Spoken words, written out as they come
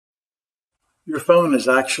Your phone is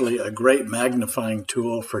actually a great magnifying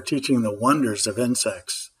tool for teaching the wonders of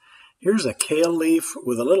insects. Here's a kale leaf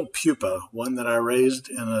with a little pupa, one that I raised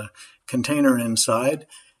in a container inside.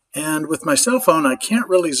 And with my cell phone, I can't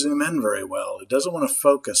really zoom in very well. It doesn't want to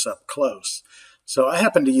focus up close. So I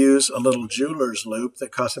happen to use a little jeweler's loupe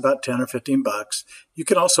that costs about 10 or 15 bucks. You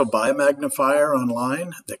can also buy a magnifier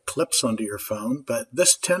online that clips onto your phone, but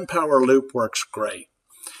this 10 power loupe works great.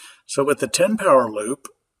 So with the 10 power loupe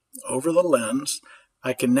over the lens,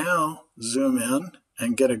 I can now zoom in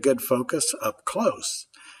and get a good focus up close.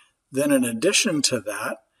 Then in addition to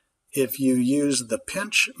that, if you use the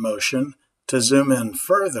pinch motion to zoom in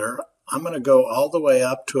further, I'm going to go all the way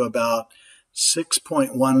up to about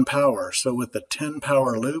 6.1 power. So with the 10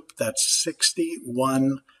 power loupe, that's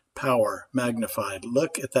 61 power magnified.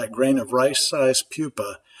 Look at that grain of rice-sized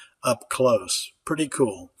pupa up close. Pretty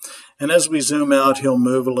cool. And as we zoom out, he'll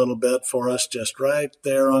move a little bit for us just right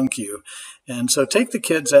there on cue. And so take the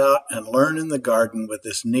kids out and learn in the garden with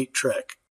this neat trick.